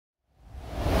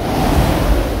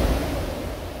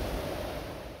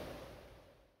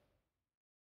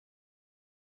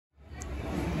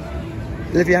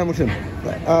Olivia Hamilton,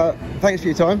 thanks for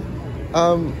your time.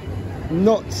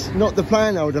 Not the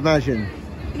plan, I would imagine.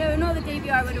 No, not the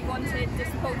debut I would have wanted,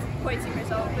 disappointing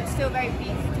result, but still very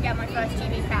pleased to get my first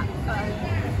GB cap.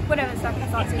 Whatever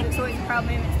circumstances, it's always a proud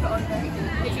moment to put on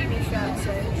the GB shirt,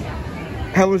 so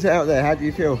yeah. How was it out there? How do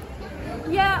you feel?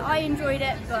 Yeah, I enjoyed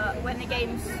it, but when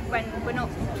we're not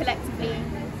collectively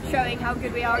showing how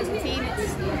good we are as a team,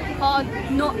 it's hard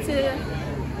not to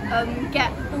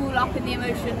get all up in the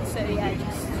emotions, so yeah,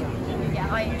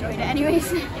 I enjoyed it anyways.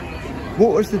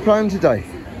 What was the plan today?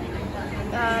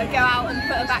 Go out and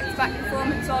put a back-to-back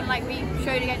performance on like we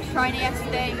showed against China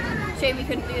yesterday. Shame we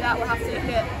couldn't do that. We'll have to look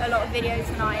at a lot of videos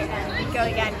tonight and go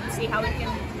again and see how we can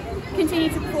continue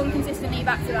to perform consistently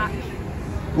back-to-back.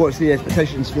 What's the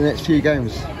expectations for the next few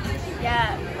games?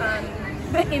 Yeah,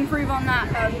 improve on that,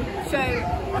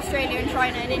 show Australia and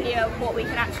China and India what we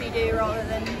can actually do rather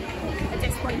than a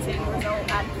disappointing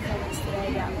result and performance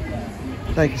today. Yeah.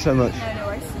 Thank you so much. No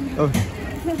worries. Oh.